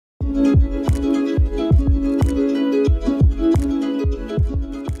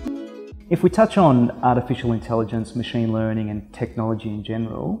If we touch on artificial intelligence, machine learning and technology in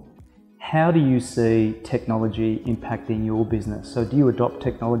general, how do you see technology impacting your business? So do you adopt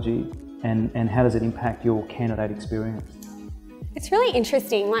technology and how does it impact your candidate experience? It's really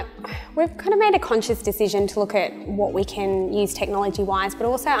interesting. Like, we've kind of made a conscious decision to look at what we can use technology-wise, but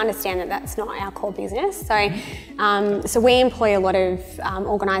also understand that that's not our core business. So we employ a lot of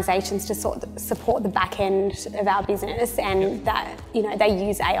organisations to support the back end of our business, and that, you know, they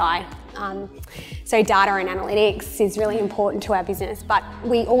use AI. So data and analytics is really important to our business, but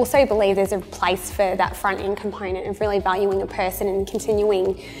we also believe there's a place for that front end component of really valuing a person and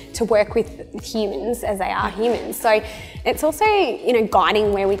continuing to work with humans as they are humans. So it's also, you know,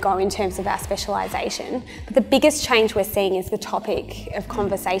 guiding where we go in terms of our specialisation. But the biggest change we're seeing is the topic of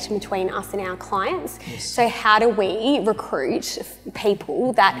conversation between us and our clients. Yes. So how do we recruit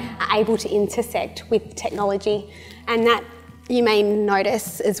people that are able to intersect with technology? And that, you may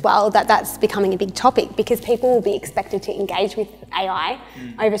notice as well that that's becoming a big topic because people will be expected to engage with AI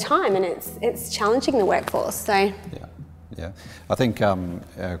over time, and it's challenging the workforce. So yeah, I think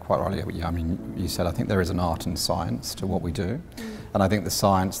quite rightly. I mean, you said I think there is an art and science to what we do, and I think the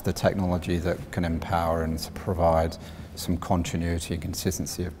science, the technology that can empower and to provide some continuity and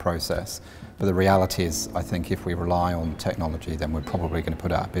consistency of process. But the reality is, I think if we rely on technology, then we're probably going to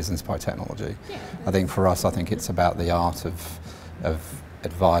put out of business by technology. Yeah. I think for us, I think it's about the art of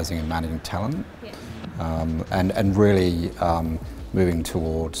advising and managing talent, and really moving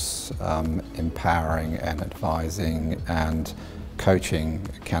towards empowering and advising and coaching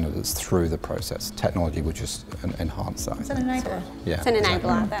candidates through the process. Technology would just enhance that. It's an enabler. Yeah, it's an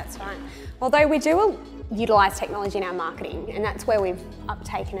enabler, that's right. Although we do utilise technology in our marketing, and that's where we've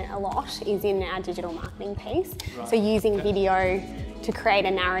uptaken it a lot, is in our digital marketing piece. Right. So using video to create a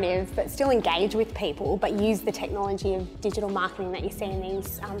narrative, but still engage with people, but use the technology of digital marketing that you see in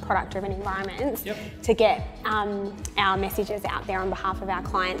these product-driven environments to get our messages out there on behalf of our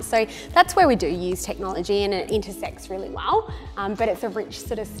clients. So that's where we do use technology, and it intersects really well, but it's a rich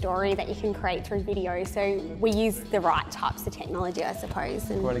sort of story that you can create through video. So we use the right types of technology, I suppose.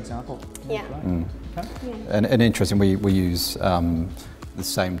 And great example. Yeah. Okay. Yeah. And interesting, we use the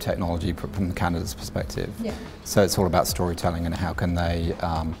same technology from the candidate's perspective. Yeah. So it's all about storytelling and how can they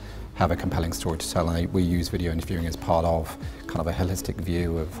have a compelling story to tell, and we use video interviewing as part of kind of a holistic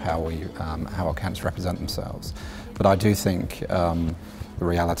view of how our candidates represent themselves. But I do think the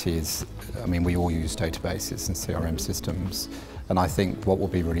reality is, I mean, we all use databases and CRM systems, and I think what will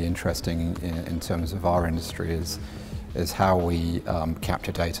be really interesting in terms of our industry is how we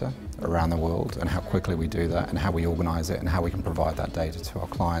capture data around the world and how quickly we do that and how we organise it and how we can provide that data to our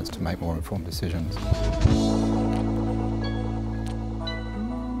clients to make more informed decisions.